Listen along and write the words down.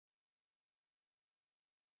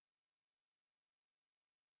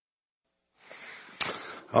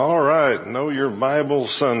All right, Know Your Bible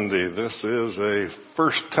Sunday. This is a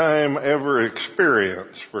first time ever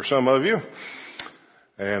experience for some of you,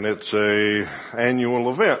 and it's a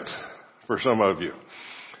annual event for some of you.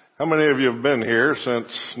 How many of you have been here since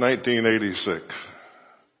 1986?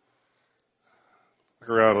 Look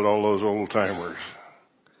around at all those old timers.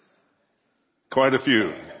 Quite a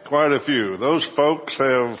few. Those folks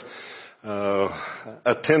have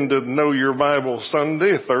attended Know Your Bible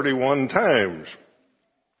Sunday 31 times.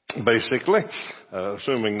 Basically,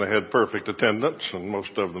 assuming they had perfect attendance, and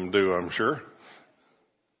most of them do, I'm sure.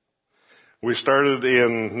 We started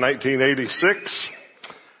in 1986,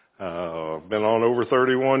 been on over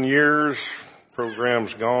 31 years.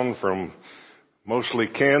 Program's gone from mostly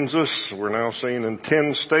Kansas. We're now seen in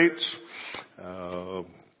 10 states.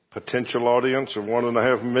 Potential audience of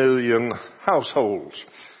 1.5 million households.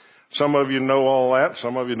 Some of you know all that.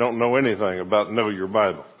 Some of you don't know anything about Know Your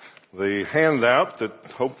Bible. The handout that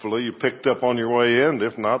hopefully you picked up on your way in,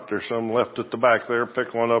 if not, there's some left at the back there.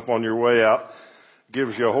 Pick one up on your way out.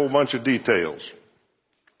 Gives you a whole bunch of details.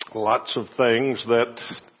 Lots of things that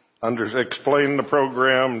explain the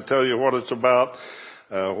program, tell you what it's about,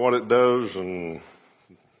 what it does, and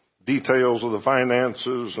details of the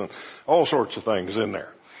finances, and all sorts of things in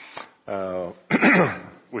there.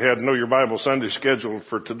 We had Know Your Bible Sunday scheduled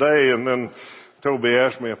for today, and then Toby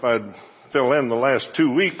asked me if I'd fill in the last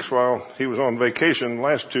 2 weeks while he was on vacation the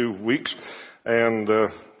last 2 weeks. And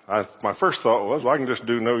my first thought was, well, I can just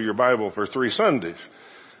do Know Your Bible for 3 Sundays.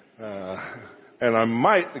 And I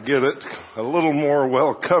might get it a little more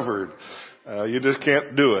well covered. You just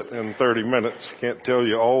can't do it in 30 minutes. Can't tell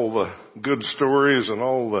you all the good stories and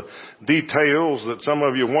all the details that some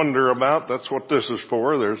of you wonder about. That's what this is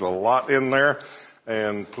for. There's a lot in there.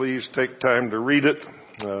 And please take time to read it.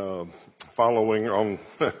 Following on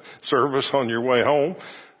service on your way home.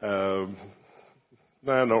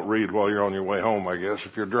 Don't read while you're on your way home, I guess,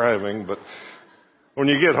 if you're driving. But when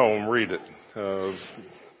you get home, read it.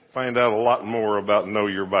 Find out a lot more about Know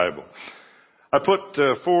Your Bible. I put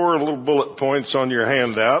 4 little bullet points on your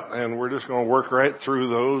handout, and we're just going to work right through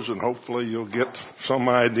those, and hopefully you'll get some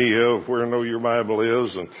idea of where Know Your Bible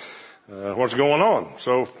is and what's going on.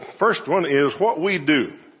 So first one is what we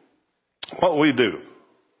do. What we do.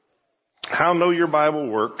 How Know Your Bible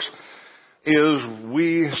works is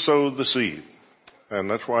we sow the seed. And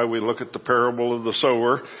that's why we look at the parable of the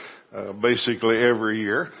sower basically every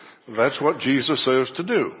year. That's what Jesus says to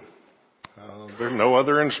do. There's no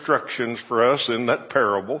other instructions for us in that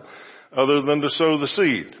parable other than to sow the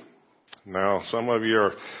seed. Now, some of you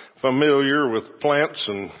are familiar with plants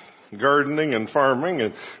and gardening and farming,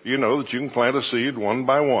 and you know that you can plant a seed one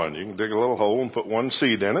by one. You can dig a little hole and put one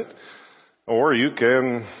seed in it. Or you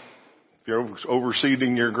can, if you're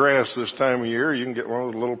overseeding your grass this time of year, you can get one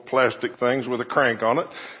of the little plastic things with a crank on it,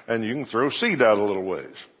 and you can throw seed out a little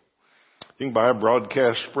ways. You can buy a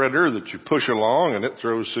broadcast spreader that you push along, and it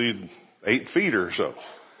throws seed 8 feet or so.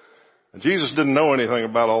 And Jesus didn't know anything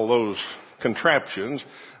about all those contraptions.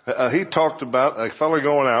 He talked about a fellow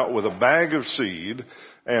going out with a bag of seed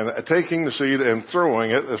and taking the seed and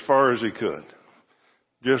throwing it as far as he could.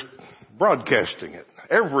 Just broadcasting it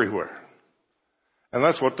everywhere. And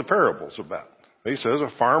that's what the parable's about. He says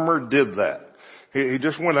a farmer did that. He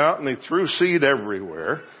just went out and he threw seed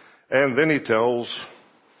everywhere, and then he tells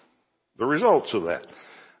the results of that.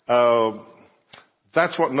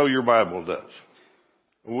 That's what Know Your Bible does.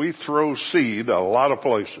 We throw seed a lot of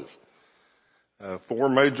places. 4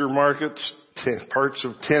 major markets, parts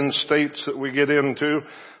of 10 states that we get into.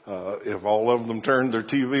 If all of them turned their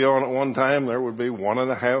TV on at one time, there would be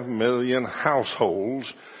 1.5 million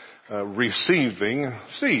households receiving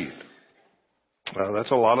seed.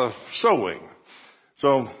 That's a lot of sowing.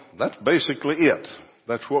 So that's basically it.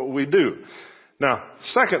 That's what we do. Now,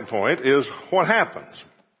 second point is what happens.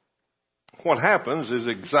 What happens is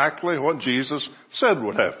exactly what Jesus said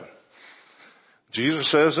would happen. Jesus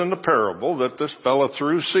says in the parable that this fellow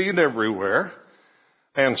threw seed everywhere,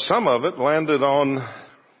 and some of it landed on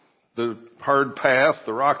the hard path,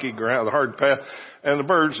 the rocky ground, the hard path, and the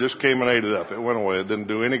birds just came and ate it up. It went away. It didn't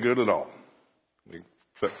do any good at all.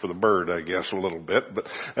 Except for the bird, I guess, a little bit. But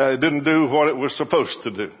it didn't do what it was supposed to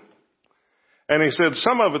do. And he said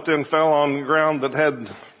some of it then fell on the ground that had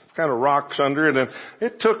kind of rocks under it, and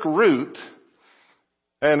it took root,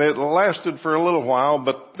 and it lasted for a little while,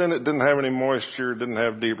 but then it didn't have any moisture, didn't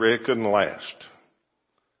have deep root, it couldn't last.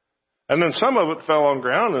 And then some of it fell on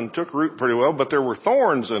ground and took root pretty well, but there were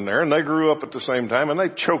thorns in there, and they grew up at the same time, and they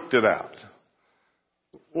choked it out.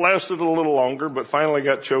 Lasted a little longer, but finally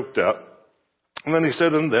got choked out. And then he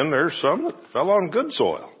said, and then there's some that fell on good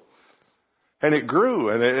soil. And it grew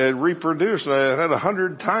and it reproduced. And it had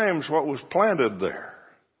 100 times what was planted there.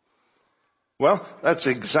 Well, that's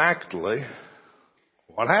exactly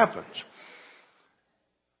what happens.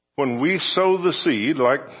 When we sow the seed,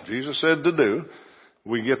 like Jesus said to do,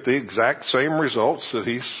 we get the exact same results that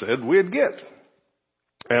he said we'd get.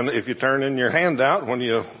 And if you turn in your handout, when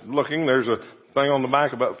you're looking, there's a thing on the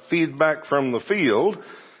back about feedback from the field.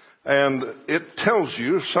 And it tells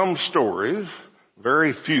you some stories,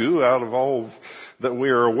 very few out of all that we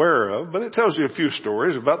are aware of, but it tells you a few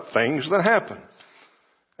stories about things that happen.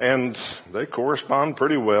 And they correspond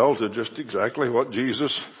pretty well to just exactly what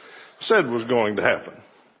Jesus said was going to happen.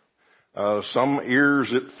 Some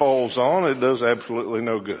ears it falls on, it does absolutely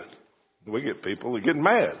no good. We get people that get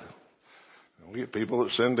mad. We get people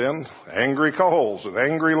that send in angry calls and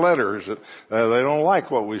angry letters that they don't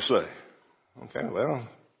like what we say. Okay, well,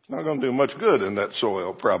 it's not going to do much good in that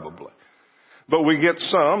soil probably. But we get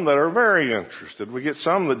some that are very interested. We get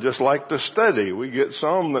some that just like to study. We get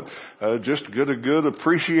some that just get a good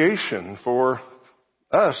appreciation for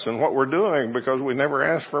us and what we're doing because we never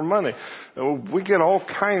ask for money. We get all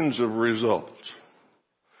kinds of results.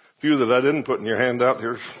 A few that I didn't put in your handout.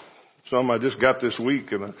 Here's some I just got this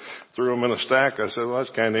week and I threw them in a stack. I said, well,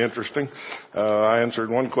 that's kind of interesting. I answered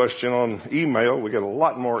one question on email. We get a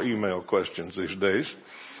lot more email questions these days.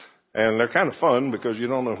 And they're kind of fun because you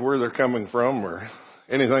don't know where they're coming from or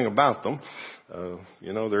anything about them.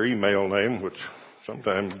 You know their email name, which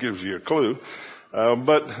sometimes gives you a clue.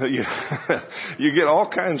 But you get all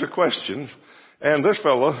kinds of questions. And this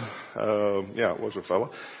fellow, it was a fellow,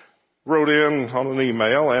 wrote in on an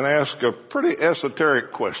email and asked a pretty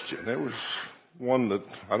esoteric question. It was one that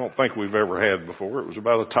I don't think we've ever had before. It was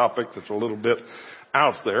about a topic that's a little bit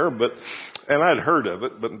out there, and I'd heard of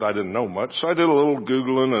it, but I didn't know much. So I did a little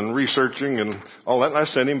Googling and researching and all that, and I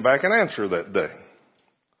sent him back an answer that day.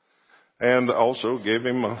 And also gave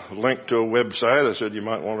him a link to a website. I said, you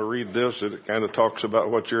might want to read this. It kind of talks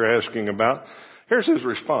about what you're asking about. Here's his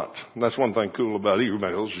response. And that's one thing cool about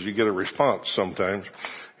emails is you get a response sometimes.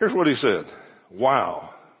 Here's what he said.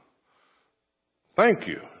 Wow. Thank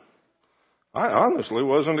you. I honestly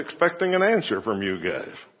wasn't expecting an answer from you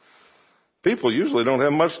guys. People usually don't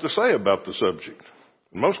have much to say about the subject.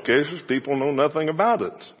 In most cases, people know nothing about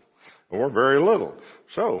it or very little.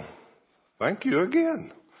 So, thank you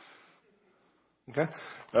again. Okay.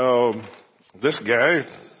 This guy,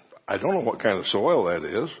 I don't know what kind of soil that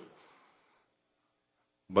is,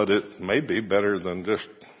 but it may be better than just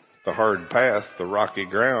the hard path, the rocky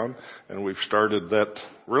ground, and we've started that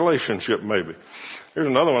relationship maybe. Here's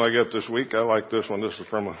another one I got this week. I like this one. This is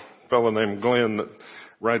from a fellow named Glenn that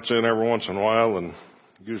writes in every once in a while and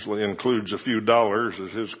usually includes a few dollars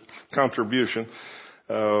as his contribution.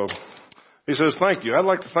 He says, thank you. I'd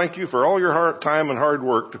like to thank you for all your time and hard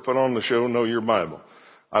work to put on the show Know Your Bible.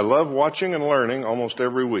 I love watching and learning almost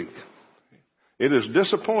every week. It is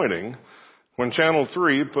disappointing when Channel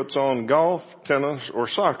 3 puts on golf, tennis, or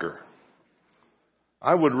soccer.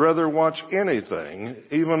 I would rather watch anything,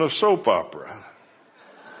 even a soap opera,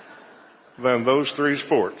 than those three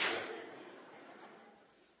sports.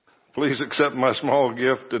 Please accept my small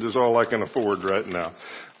gift. It is all I can afford right now.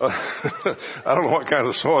 I don't know what kind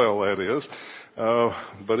of soil that is,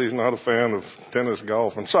 but he's not a fan of tennis,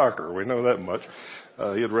 golf, and soccer. We know that much.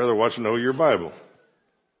 He'd rather watch Know Your Bible.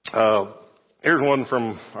 Here's one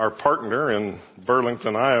from our partner in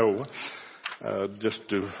Burlington, Iowa, just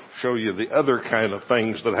to show you the other kind of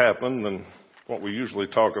things that happen than what we usually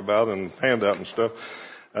talk about in handout and stuff.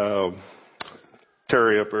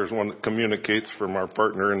 Terry up there is one that communicates from our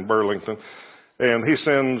partner in Burlington. And he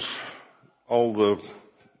sends all the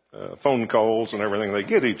phone calls and everything they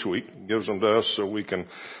get each week, gives them to us so we can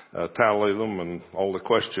tally them and all the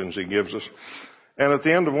questions he gives us. And at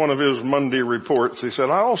the end of one of his Monday reports, he said,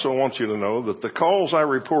 I also want you to know that the calls I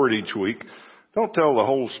report each week don't tell the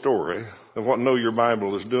whole story of what Know Your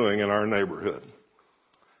Bible is doing in our neighborhood.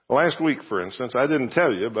 Last week, for instance, I didn't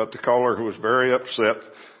tell you about the caller who was very upset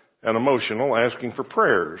and emotional, asking for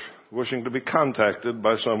prayers, wishing to be contacted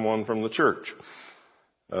by someone from the church.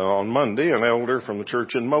 On Monday, an elder from the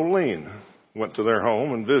church in Moline went to their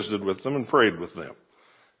home and visited with them and prayed with them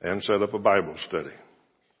and set up a Bible study.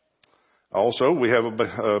 Also, we have a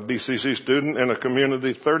BCC student in a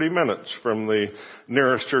community 30 minutes from the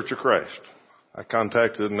nearest Church of Christ. I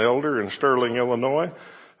contacted an elder in Sterling, Illinois,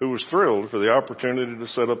 who was thrilled for the opportunity to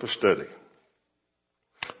set up a study.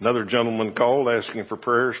 Another gentleman called asking for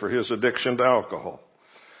prayers for his addiction to alcohol.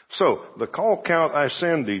 So, the call count I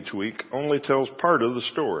send each week only tells part of the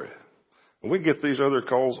story. We get these other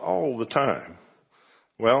calls all the time.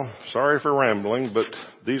 Well, sorry for rambling, but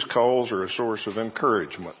these calls are a source of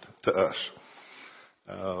encouragement to us.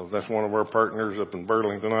 That's one of our partners up in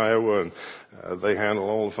Burlington, Iowa, and they handle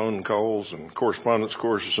all the phone calls and correspondence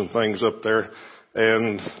courses and things up there,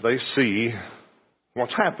 and they see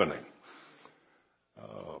what's happening.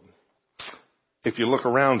 If you look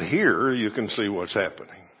around here, you can see what's happening.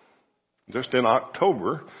 Just in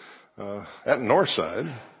October, at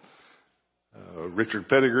Northside, Richard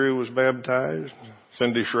Pettigrew was baptized.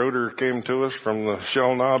 Cindy Schroeder came to us from the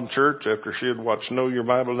Shell Knob Church after she had watched Know Your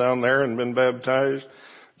Bible down there and been baptized.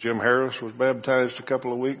 Jim Harris was baptized a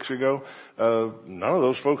couple of weeks ago. None of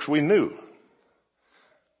those folks we knew,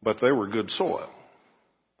 but they were good soil.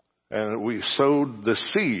 And we sowed the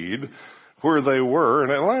seed where they were,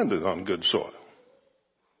 and it landed on good soil.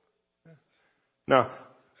 Now,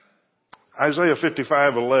 Isaiah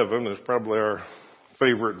 55:11 is probably our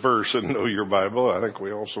favorite verse in Know Your Bible. I think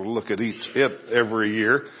we also look at it every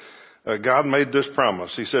year. God made this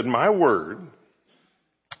promise. He said, "My word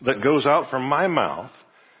that goes out from my mouth,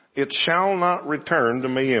 it shall not return to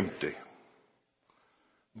me empty,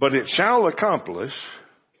 but it shall accomplish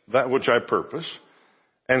that which I purpose,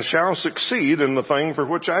 and shall succeed in the thing for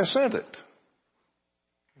which I sent it."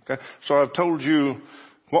 Okay? So I've told you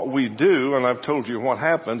what we do, and I've told you what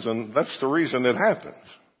happens, and that's the reason it happens.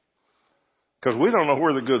 Because we don't know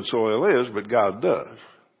where the good soil is, but God does.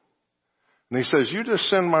 And He says, you just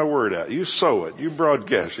send my word out. You sow it. You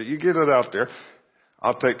broadcast it. You get it out there.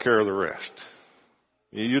 I'll take care of the rest.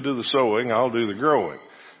 You do the sowing. I'll do the growing.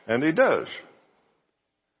 And He does.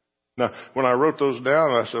 Now, when I wrote those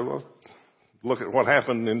down, I said, well, look at what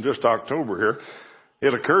happened in just October here.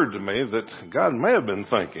 It occurred to me that God may have been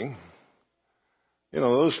thinking,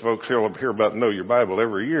 those folks hear about Know Your Bible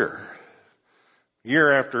every year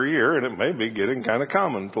after year, and it may be getting kind of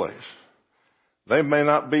commonplace. They may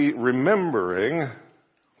not be remembering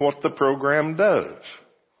what the program does.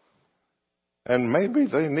 And maybe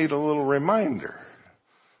they need a little reminder.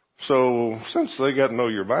 So since they got Know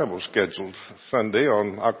Your Bible scheduled Sunday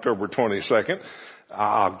on October 22nd,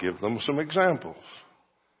 I'll give them some examples.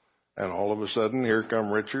 And all of a sudden, here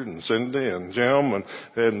come Richard and Cindy and Jim.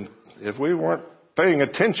 And if we weren't paying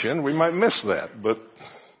attention, we might miss that. But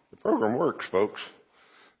the program works, folks.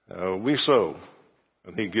 We sow,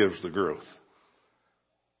 and He gives the growth.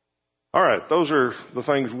 All right, those are the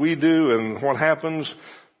things we do and what happens.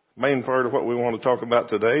 Main part of what we want to talk about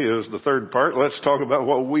today is the third part. Let's talk about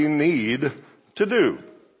what we need to do.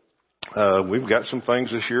 We've got some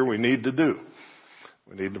things this year we need to do.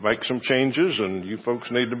 We need to make some changes, and you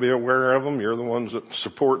folks need to be aware of them. You're the ones that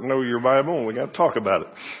support Know Your Bible, and we got to talk about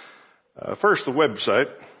it. First, the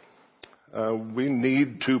website. We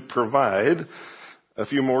need to provide a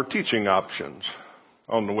few more teaching options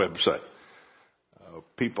on the website.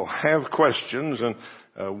 People have questions,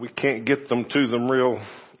 and we can't get them to them real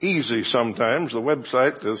easy sometimes. The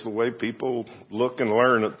website is the way people look and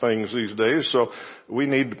learn at things these days, so we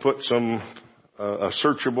need to put a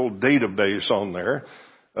searchable database on there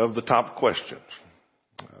of the top questions.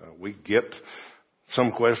 We get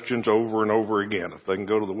some questions over and over again. If they can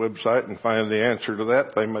go to the website and find the answer to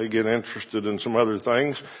that, they may get interested in some other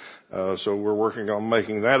things. So we're working on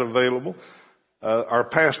making that available. Our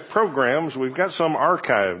past programs, we've got some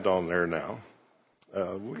archived on there now.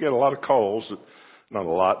 We get a lot of calls, not a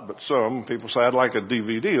lot, but some people say, I'd like a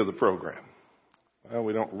DVD of the program. Well,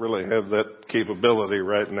 we don't really have that capability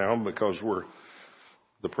right now because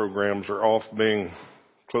the programs are off being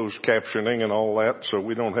closed captioning and all that, so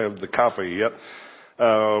we don't have the copy yet.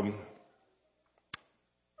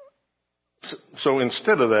 So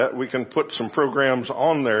instead of that, we can put some programs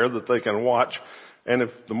on there that they can watch, and if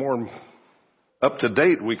the more up to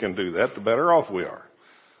date we can do that, the better off we are.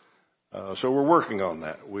 So we're working on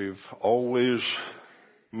that. We've always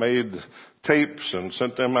made tapes and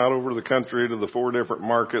sent them out over the country to the 4 different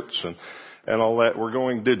markets and all that. We're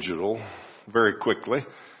going digital very quickly,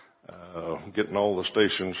 getting all the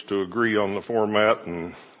stations to agree on the format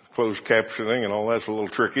and closed captioning and all that's a little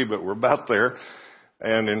tricky, but we're about there.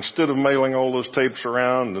 And instead of mailing all those tapes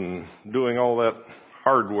around and doing all that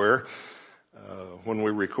hardware, when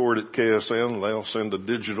we record at KSN, they'll send a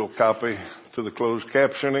digital copy to the closed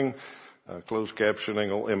captioning. Closed captioning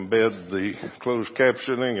will embed the closed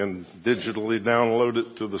captioning and digitally download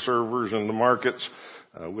it to the servers in the markets.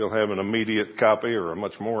 We'll have an immediate copy or a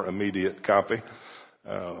much more immediate copy.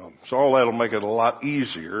 So all that'll make it a lot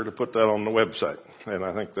easier to put that on the website. And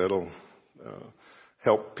I think that'll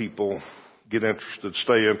help people get interested,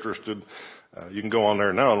 stay interested. You can go on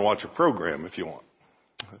there now and watch a program if you want.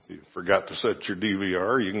 If you forgot to set your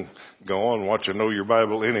DVR, you can go on and watch a Know Your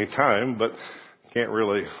Bible anytime, but can't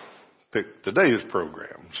really pick today's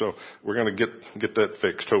program. So we're going to get that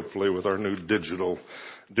fixed, hopefully, with our new digital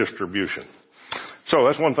distribution. So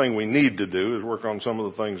that's one thing we need to do, is work on some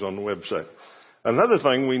of the things on the website. Another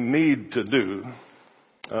thing we need to do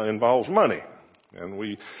involves money. And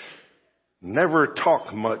we never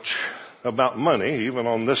talk much about money, even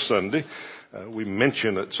on this Sunday. We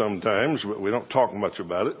mention it sometimes, but we don't talk much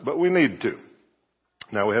about it, but we need to.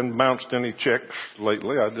 Now, we haven't bounced any checks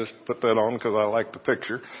lately. I just put that on because I like the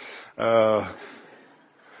picture.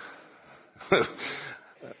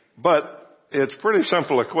 But it's a pretty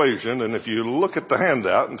simple equation, and if you look at the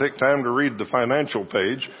handout and take time to read the financial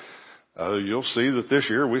page, you'll see that this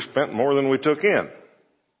year we spent more than we took in.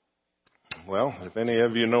 Well, if any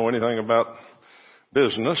of you know anything about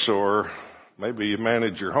business, or maybe you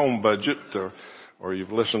manage your home budget, or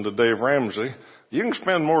you've listened to Dave Ramsey, you can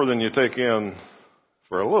spend more than you take in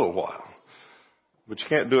for a little while, but you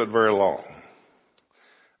can't do it very long.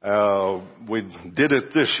 We did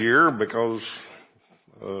it this year because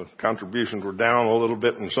contributions were down a little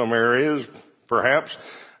bit in some areas, perhaps.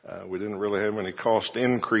 We didn't really have any cost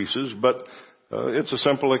increases, but it's a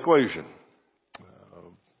simple equation.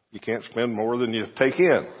 You can't spend more than you take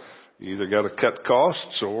in. You either got to cut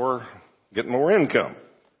costs or get more income.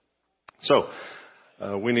 So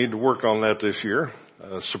we need to work on that this year.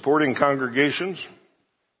 Supporting congregations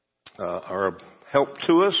are a help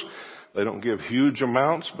to us. They don't give huge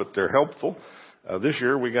amounts, but they're helpful. This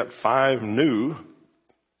year we got 5 new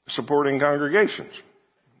supporting congregations,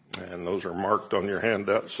 and those are marked on your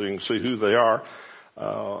handout so you can see who they are.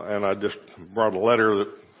 And I just brought a letter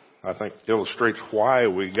that I think illustrates why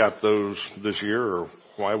we got those this year, or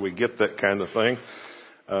why we get that kind of thing.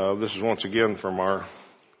 This is once again from our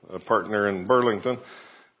partner in Burlington,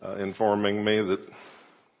 informing me that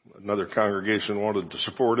another congregation wanted to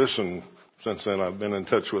support us, and since then I've been in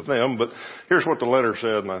touch with them. But here's what the letter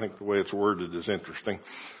said, and I think the way it's worded is interesting.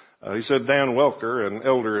 He said, Dan Welker, an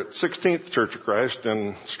elder at 16th Church of Christ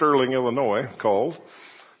in Sterling, Illinois, called.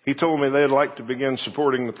 He told me they'd like to begin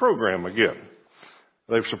supporting the program again.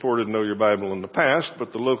 They've supported Know Your Bible in the past,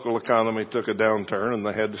 but the local economy took a downturn and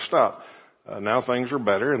they had to stop. Now things are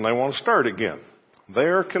better and they want to start again. They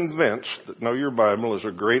are convinced that Know Your Bible is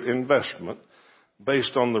a great investment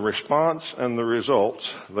based on the response and the results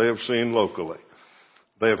they have seen locally.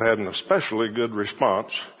 They have had an especially good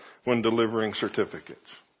response when delivering certificates.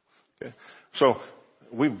 Okay. So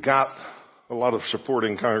we've got a lot of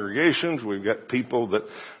supporting congregations. We've got people that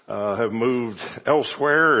have moved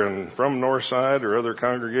elsewhere and from Northside or other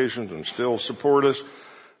congregations and still support us.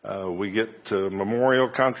 We get memorial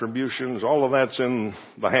contributions. All of that's in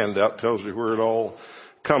the handout, tells you where it all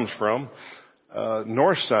comes from.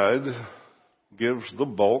 Northside gives the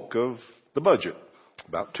bulk of the budget,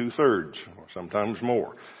 about 2/3 or sometimes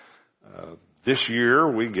more. This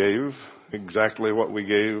year we gave exactly what we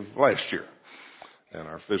gave last year. And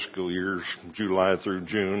our fiscal year's July through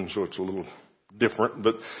June, so it's a little different.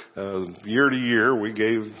 But year to year, we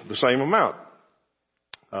gave the same amount.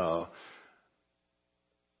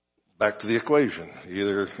 Back to the equation.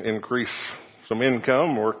 Either increase some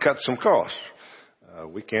income or cut some costs.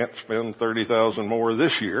 We can't spend $30,000 more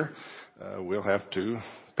this year. We'll have to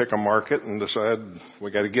pick a market and decide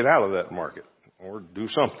we got to get out of that market or do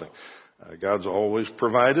something. God's always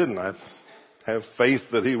provided, and I have faith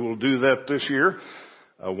that He will do that this year.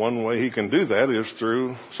 One way He can do that is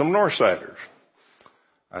through some Northsiders.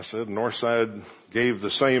 I said Northside gave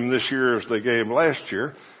the same this year as they gave last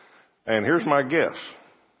year, and here's my guess.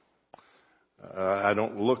 I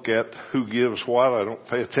don't look at who gives what. I don't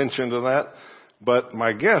pay attention to that. But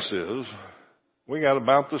my guess is we got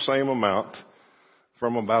about the same amount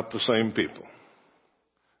from about the same people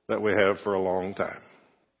that we have for a long time.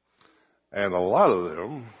 And a lot of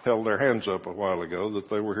them held their hands up a while ago that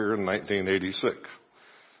they were here in 1986.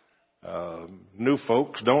 New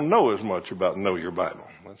folks don't know as much about Know Your Bible.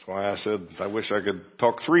 That's why I said I wish I could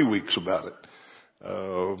talk 3 weeks about it.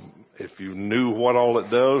 If you knew what all it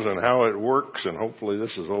does and how it works, and hopefully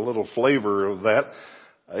this is a little flavor of that,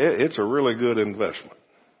 it's a really good investment.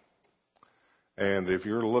 And if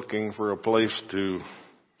you're looking for a place to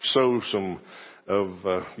sow some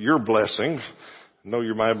of your blessings, Know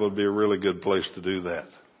Your Bible would be a really good place to do that.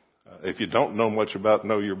 If you don't know much about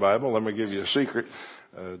Know Your Bible, let me give you a secret.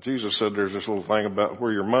 Jesus said there's this little thing about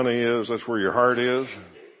where your money is, that's where your heart is.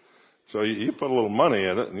 So you put a little money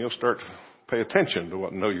in it and you'll start to pay attention to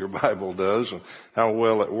what Know Your Bible does and how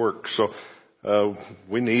well it works. So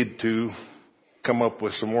we need to come up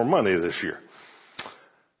with some more money this year.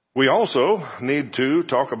 We also need to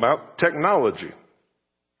talk about technology.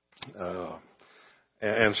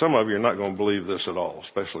 And some of you are not going to believe this at all,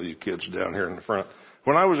 especially you kids down here in the front.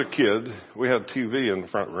 When I was a kid, we had TV in the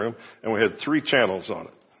front room, and we had 3 channels on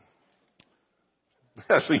it.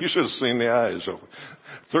 You should have seen the eyes open.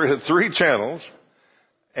 Three channels,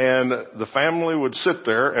 and the family would sit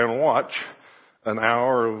there and watch an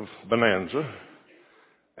hour of Bonanza,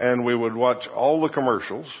 and we would watch all the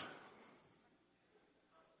commercials,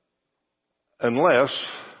 unless,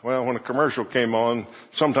 well, when a commercial came on,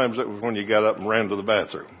 sometimes it was when you got up and ran to the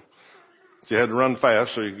bathroom. You had to run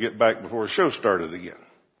fast so you could get back before the show started again.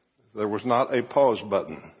 There was not a pause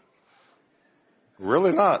button.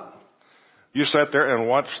 Really not. You sat there and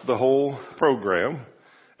watched the whole program,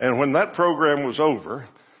 and when that program was over,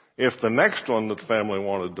 if the next one that the family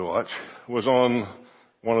wanted to watch was on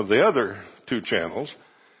one of the other two channels,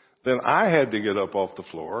 then I had to get up off the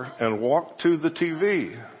floor and walk to the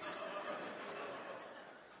TV,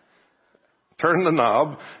 turn the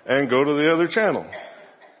knob, and go to the other channel.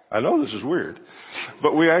 I know this is weird,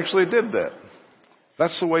 but we actually did that.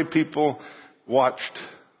 That's the way people watched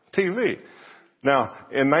TV. Now,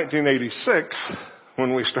 in 1986,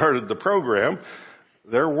 when we started the program,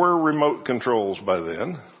 there were remote controls by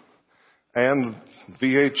then, and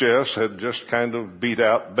VHS had just kind of beat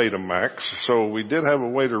out Betamax, so we did have a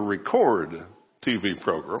way to record TV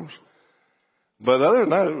programs. But other than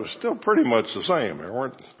that, it was still pretty much the same. There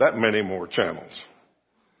weren't that many more channels.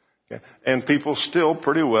 Okay? And people still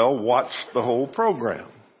pretty well watched the whole program.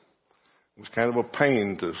 It was kind of a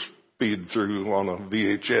pain to speed through on a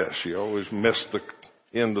VHS. You always missed the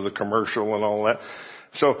end of the commercial and all that.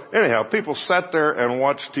 So anyhow, people sat there and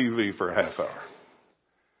watched TV for a half hour.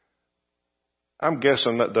 I'm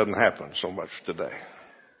guessing that doesn't happen so much today,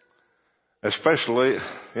 especially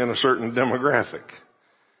in a certain demographic.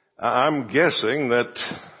 I'm guessing that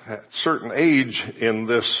at a certain age in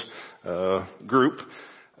this group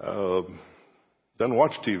doesn't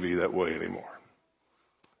watch TV that way anymore.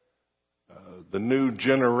 The new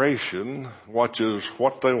generation watches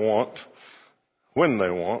what they want, when they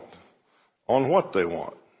want, on what they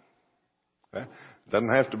want. Okay? It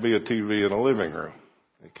doesn't have to be a TV in a living room.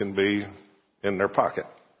 It can be in their pocket.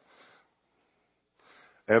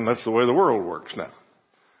 And that's the way the world works now.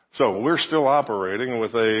 So we're still operating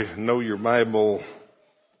with a Know Your Bible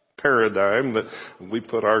paradigm that we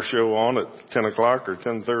put our show on at 10 o'clock or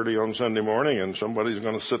 10:30 on Sunday morning, and somebody's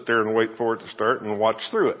going to sit there and wait for it to start and watch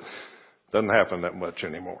through it. Doesn't happen that much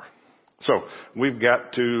anymore. So we've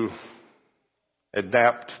got to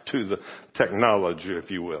adapt to the technology, if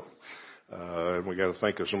you will. And we got to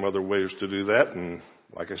think of some other ways to do that. And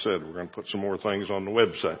like I said, we're going to put some more things on the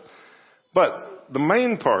website. But the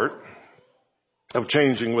main part of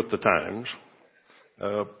changing with the times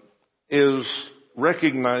is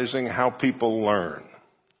recognizing how people learn.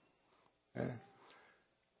 Okay?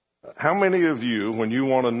 How many of you, when you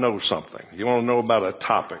want to know something, you want to know about a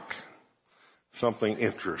topic, something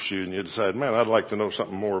interests you, and you decide, man, I'd like to know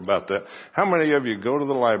something more about that. How many of you go to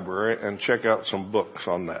the library and check out some books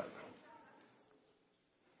on that?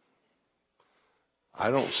 I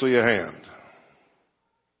don't see a hand.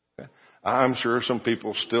 Okay. I'm sure some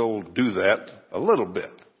people still do that a little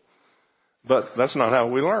bit, but that's not how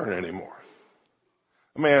we learn anymore.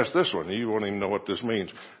 Let me ask this one. You won't even know what this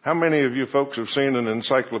means. How many of you folks have seen an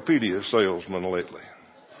encyclopedia salesman lately?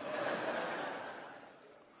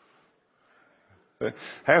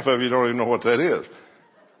 Half of you don't even know what that is.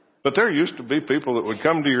 But there used to be people that would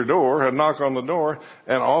come to your door and knock on the door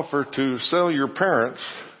and offer to sell your parents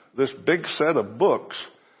this big set of books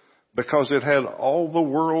because it had all the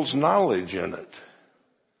world's knowledge in it.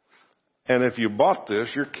 And if you bought this,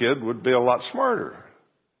 your kid would be a lot smarter.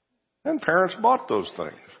 And parents bought those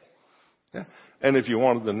things. Yeah. And if you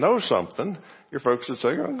wanted to know something, your folks would say,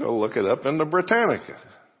 oh, go look it up in the Britannica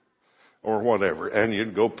or whatever. And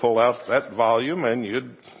you'd go pull out that volume and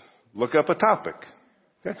you'd look up a topic.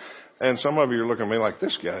 Okay? And some of you are looking at me like,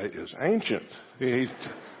 this guy is ancient.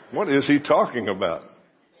 What is he talking about?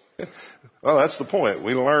 Well, that's the point.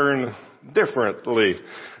 We learn differently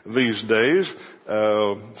these days.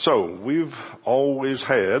 So we've always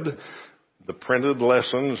had the printed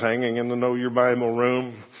lessons hanging in the Know Your Bible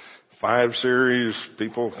room, 5 series.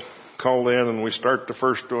 People call in and we start the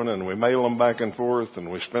first one and we mail them back and forth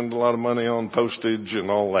and we spend a lot of money on postage and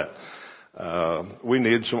all that. We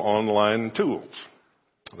need some online tools.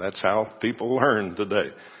 That's how people learn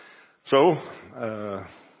today. So,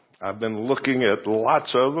 I've been looking at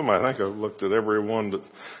lots of them. I think I've looked at every one that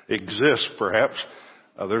exists, perhaps.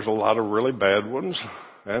 There's a lot of really bad ones,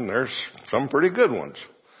 and there's some pretty good ones.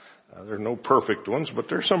 There are no perfect ones, but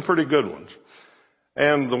there's some pretty good ones.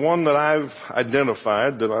 And the one that I've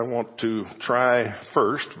identified that I want to try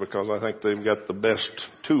first, because I think they've got the best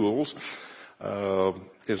tools,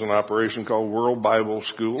 is an operation called World Bible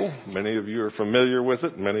School. Many of you are familiar with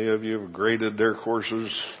it. Many of you have graded their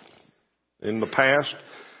courses in the past.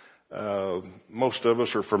 Most of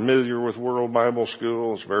us are familiar with World Bible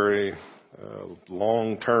School. It's a very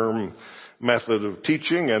long-term method of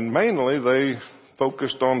teaching, and mainly they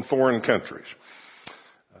focused on foreign countries.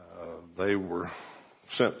 They were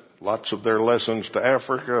sent lots of their lessons to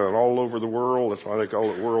Africa and all over the world. That's why they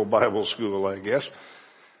call it World Bible School, I guess.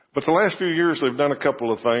 But the last few years, they've done a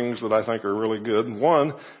couple of things that I think are really good.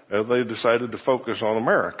 One, they decided to focus on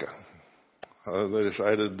America. They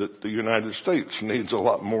decided that the United States needs a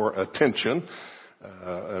lot more attention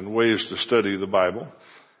and ways to study the Bible.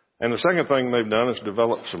 And the second thing they've done is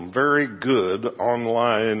develop some very good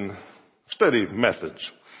online study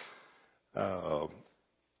methods.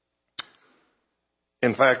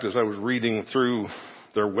 In fact, as I was reading through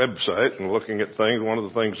their website and looking at things, one of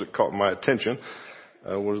the things that caught my attention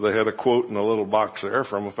was they had a quote in a little box there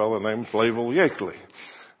from a fellow named Flavel Yakeley.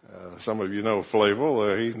 Some of you know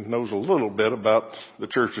Flavel. He knows a little bit about the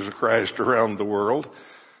churches of Christ around the world.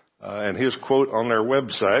 And his quote on their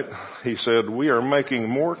website, he said, "We are making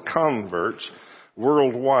more converts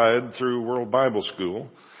worldwide through World Bible School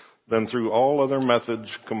than through all other methods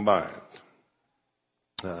combined."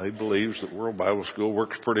 He believes that World Bible School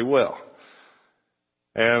works pretty well.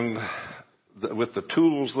 And with the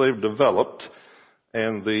tools they've developed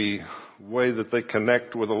and the way that they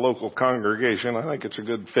connect with a local congregation, I think it's a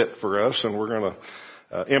good fit for us, and we're going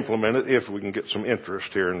to implement it if we can get some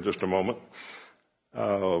interest here in just a moment.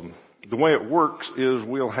 The way it works is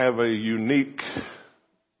we'll have a unique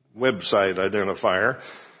website identifier,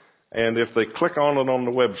 and if they click on it on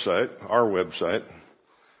the website, our website,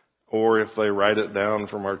 or if they write it down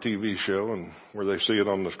from our TV show and where they see it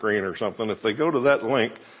on the screen or something, if they go to that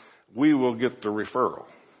link, we will get the referral.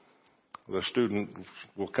 The student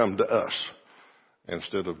will come to us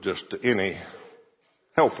instead of just to any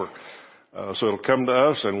helper. So it'll come to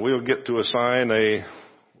us, and we'll get to assign a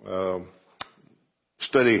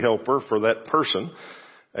study helper for that person,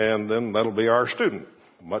 and then that'll be our student,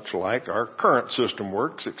 much like our current system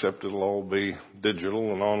works, except it'll all be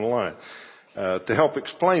digital and online. To help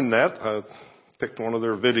explain that, I picked one of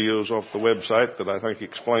their videos off the website that I think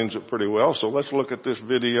explains it pretty well. So let's look at this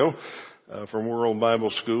video from World Bible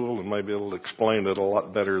School, and maybe it'll explain it a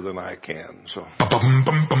lot better than I can. So.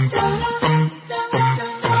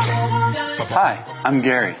 Hi, I'm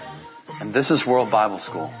Gary, and this is World Bible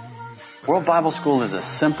School. World Bible School is a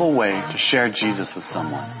simple way to share Jesus with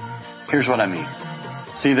someone. Here's what I mean.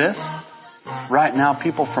 See this? Right now,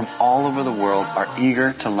 people from all over the world are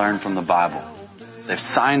eager to learn from the Bible. They've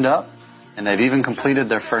signed up, and they've even completed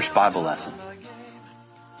their first Bible lesson.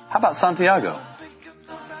 How about Santiago?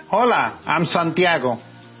 Hola, I'm Santiago.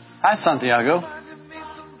 Hi, Santiago.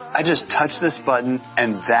 I just touch this button,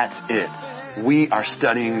 and that's it. We are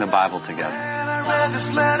studying the Bible together.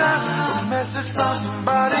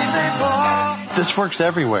 This works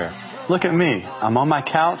everywhere. Look at me. I'm on my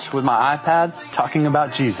couch with my iPad talking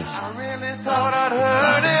about Jesus.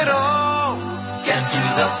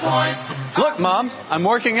 Look, Mom, I'm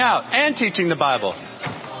working out and teaching the Bible.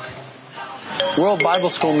 World Bible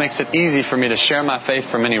School makes it easy for me to share my faith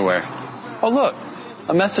from anywhere. Oh, look,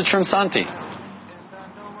 a message from Santi.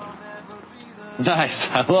 Nice,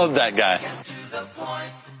 I love that guy.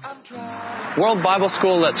 World Bible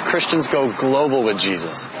School lets Christians go global with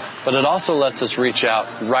Jesus, but it also lets us reach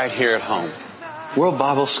out right here at home. World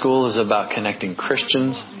Bible School is about connecting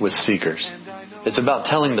Christians with seekers. It's about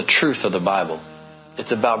telling the truth of the Bible.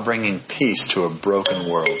 It's about bringing peace to a broken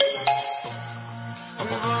world.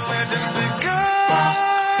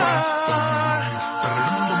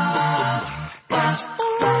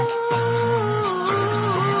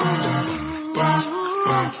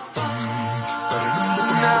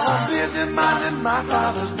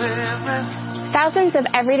 Thousands of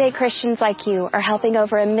everyday Christians like you are helping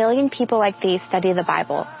over 1 million people like these study the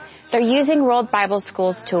Bible. They're using World Bible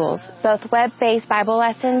School's tools, both web-based Bible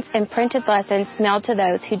lessons and printed lessons mailed to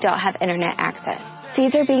those who don't have internet access.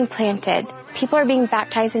 Seeds are being planted, people are being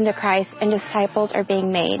baptized into Christ, and disciples are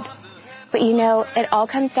being made. But you know, it all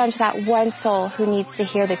comes down to that one soul who needs to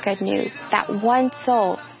hear the good news. That one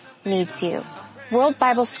soul needs you. World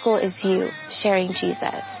Bible School is you sharing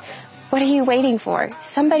Jesus. What are you waiting for?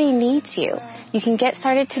 Somebody needs you. You can get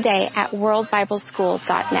started today at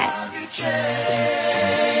worldbibleschool.net.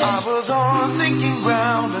 I was on sinking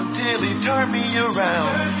ground until he turned me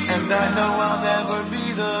around, and I know I'll never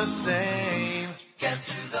be the same. Get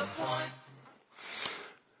to the point.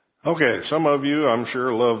 Okay, some of you, I'm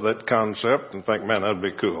sure, love that concept and think, man, that'd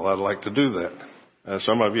be cool. I'd like to do that.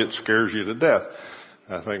 Some of you, it scares you to death.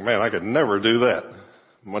 I think, man, I could never do that.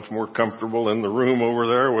 Much more comfortable in the room over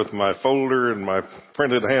there with my folder and my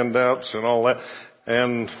printed handouts and all that.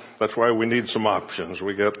 And that's why we need some options.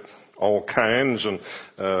 We got all kinds, and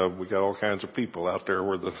we got all kinds of people out there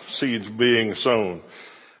where the seed's being sown.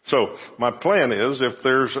 So my plan is, if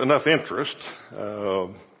there's enough interest,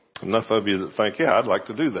 enough of you that think, yeah, I'd like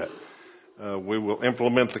to do that, we will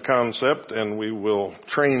implement the concept and we will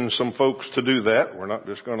train some folks to do that. We're not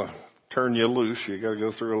just going to turn you loose. You got to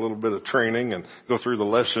go through a little bit of training and go through the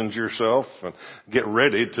lessons yourself and get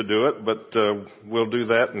ready to do it. But we'll do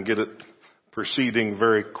that and get it proceeding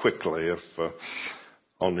very quickly. If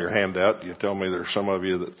on your handout you tell me there's some of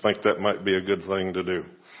you that think that might be a good thing to do.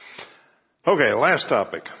 Okay, last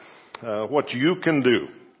topic. What you can do.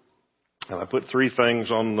 And I put 3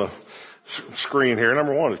 things on the screen here.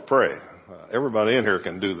 Number 1 is pray. Everybody in here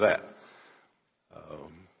can do that.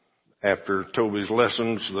 After Toby's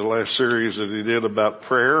lessons, the last series that he did about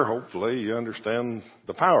prayer, hopefully you understand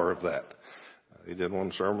the power of that. He did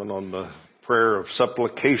one sermon on the prayer of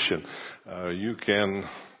supplication. You can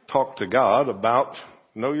talk to God about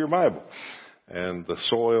know your Bible and the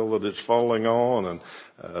soil that it's falling on and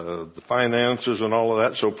the finances and all of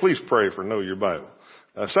that. So please pray for Know Your Bible.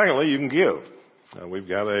 Secondly, you can give. We've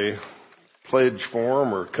got a pledge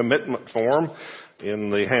form or commitment form in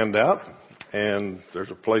the handout, and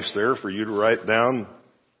there's a place there for you to write down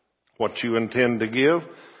what you intend to give.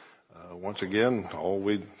 Once again, all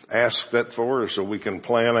we ask that for is so we can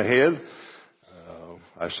plan ahead.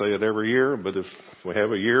 I say it every year, but if we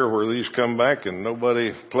have a year where these come back and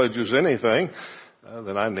nobody pledges anything,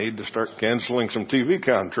 then I need to start canceling some TV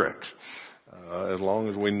contracts. As long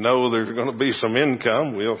as we know there's going to be some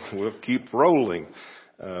income, we'll keep rolling.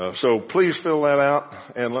 So please fill that out.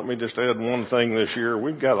 And let me just add one thing this year.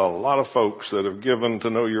 We've got a lot of folks that have given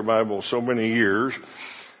to Know Your Bible so many years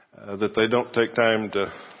that they don't take time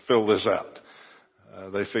to fill this out.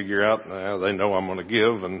 They figure out, they know I'm going to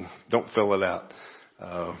give and don't fill it out.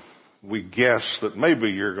 We guess that maybe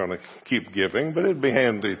you're going to keep giving, but it'd be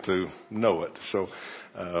handy to know it. So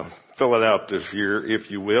fill it out this year, if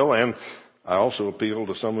you will. And I also appeal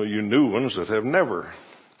to some of you new ones that have never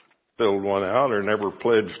filled one out or never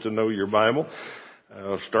pledged to know your Bible.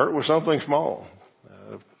 Start with something small.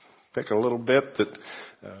 Pick a little bit that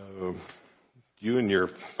you and your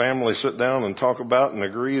family sit down and talk about and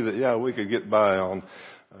agree that, yeah, we could get by on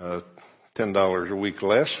 $10 a week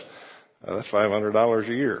less. That's $500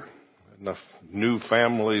 a year. Enough new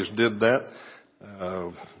families did that.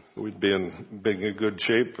 We'd be in good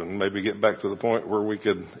shape and maybe get back to the point where we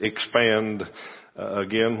could expand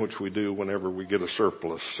again, which we do whenever we get a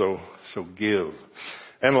surplus. So give.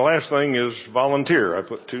 And the last thing is volunteer. I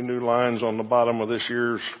put 2 new lines on the bottom of this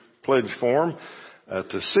year's pledge form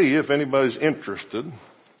to see if anybody's interested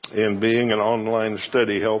in being an online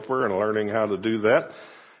study helper and learning how to do that.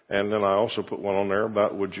 And then I also put one on there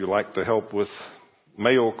about would you like to help with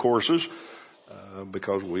mail courses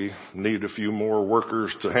because we need a few more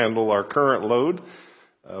workers to handle our current load.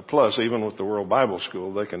 Plus, even with the World Bible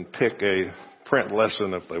School, they can pick a print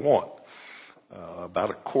lesson if they want.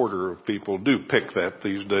 About a quarter of people do pick that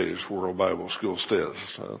these days, World Bible School says.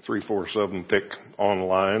 3/4 of them pick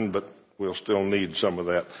online, but we'll still need some of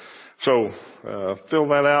that. So fill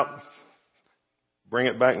that out. Bring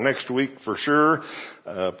it back next week for sure.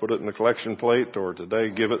 Put it in the collection plate, or today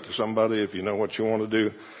give it to somebody if you know what you want to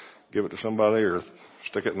do. Give it to somebody or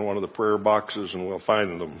stick it in one of the prayer boxes and we'll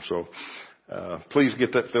find them. So please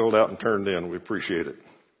get that filled out and turned in. We appreciate it.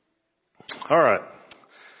 All right.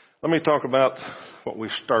 Let me talk about what we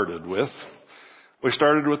started with. We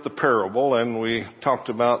started with the parable and we talked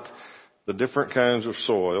about the different kinds of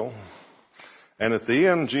soil. And at the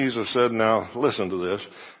end, Jesus said, now listen to this.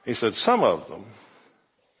 He said, some of them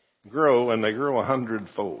grow and they grow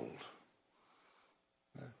 100-fold.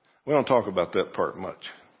 We don't talk about that part much.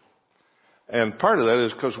 And part of that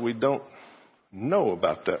is because we don't know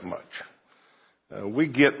about that much. We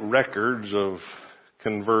get records of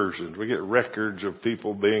conversions. We get records of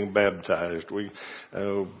people being baptized. We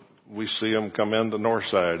see them come into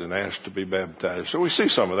Northside and ask to be baptized. So we see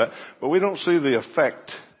some of that, but we don't see the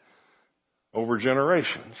effect over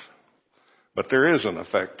generations. But there is an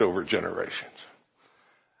effect over generations.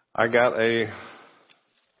 I got a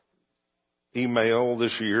email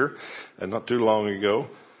this year, and not too long ago,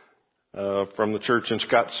 from the church in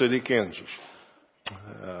Scott City, Kansas.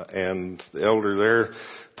 And the elder there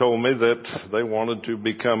told me that they wanted to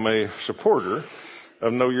become a supporter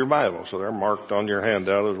of Know Your Bible. So they're marked on your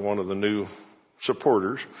handout as one of the new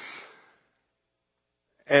supporters.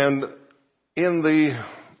 And in the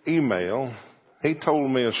email, he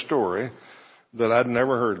told me a story that I'd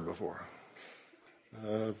never heard before.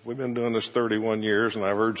 We've been doing this 31 years, and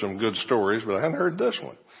I've heard some good stories, but I hadn't heard this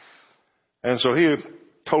one. And so he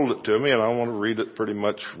told it to me, and I want to read it pretty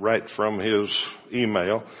much right from his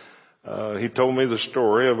email. He told me the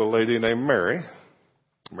story of a lady named Mary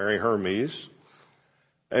Hermes.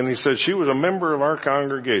 And he said she was a member of our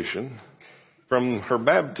congregation from her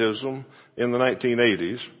baptism in the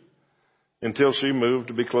 1980s until she moved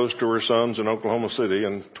to be close to her sons in Oklahoma City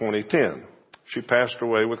in 2010. She passed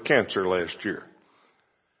away with cancer last year.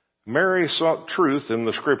 Mary sought truth in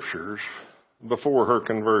the scriptures before her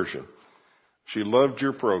conversion. She loved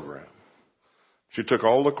your program. She took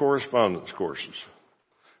all the correspondence courses.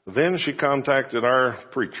 Then she contacted our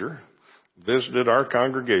preacher, visited our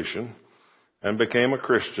congregation, and became a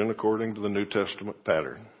Christian according to the New Testament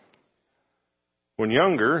pattern. When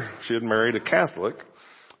younger, she had married a Catholic,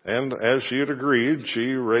 and as she had agreed,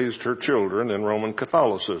 she raised her children in Roman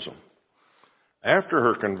Catholicism. After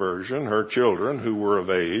her conversion, her children, who were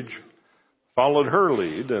of age, followed her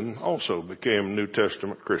lead and also became New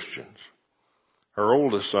Testament Christians. Her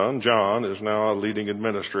oldest son, John, is now a leading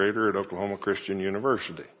administrator at Oklahoma Christian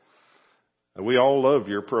University. And we all love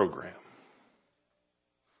your program.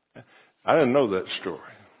 I didn't know that story.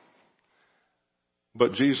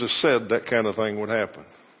 But Jesus said that kind of thing would happen.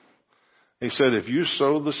 He said, if you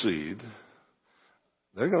sow the seed,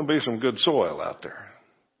 there's going to be some good soil out there.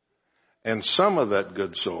 And some of that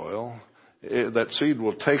good soil, that seed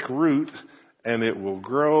will take root and it will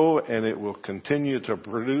grow and it will continue to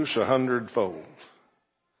produce 100-fold.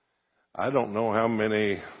 I don't know how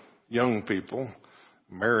many young people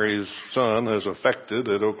Mary's son has affected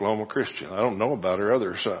at Oklahoma Christian. I don't know about her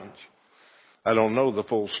other sons. I don't know the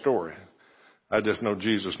full story. I just know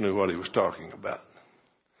Jesus knew what he was talking about.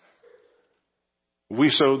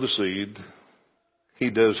 We sow the seed.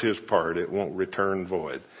 He does his part. It won't return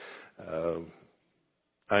void.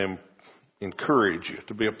 I encourage you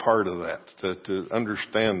to be a part of that, to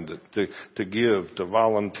understand it, to give, to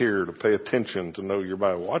volunteer, to pay attention, to know your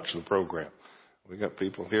Bible. Watch the program. We got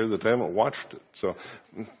people here that haven't watched it. So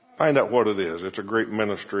find out what it is. It's a great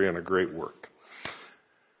ministry and a great work.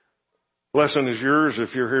 Lesson is yours.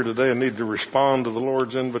 If you're here today and need to respond to the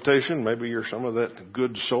Lord's invitation, maybe you're some of that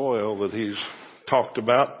good soil that he's talked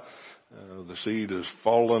about. The seed has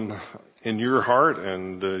fallen in your heart,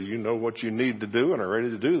 and you know what you need to do and are ready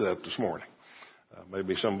to do that this morning.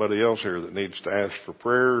 Maybe somebody else here that needs to ask for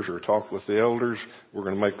prayers or talk with the elders. We're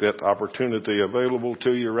going to make that opportunity available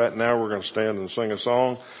to you right now. We're going to stand and sing a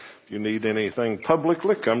song. If you need anything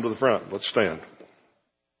publicly, come to the front. Let's stand.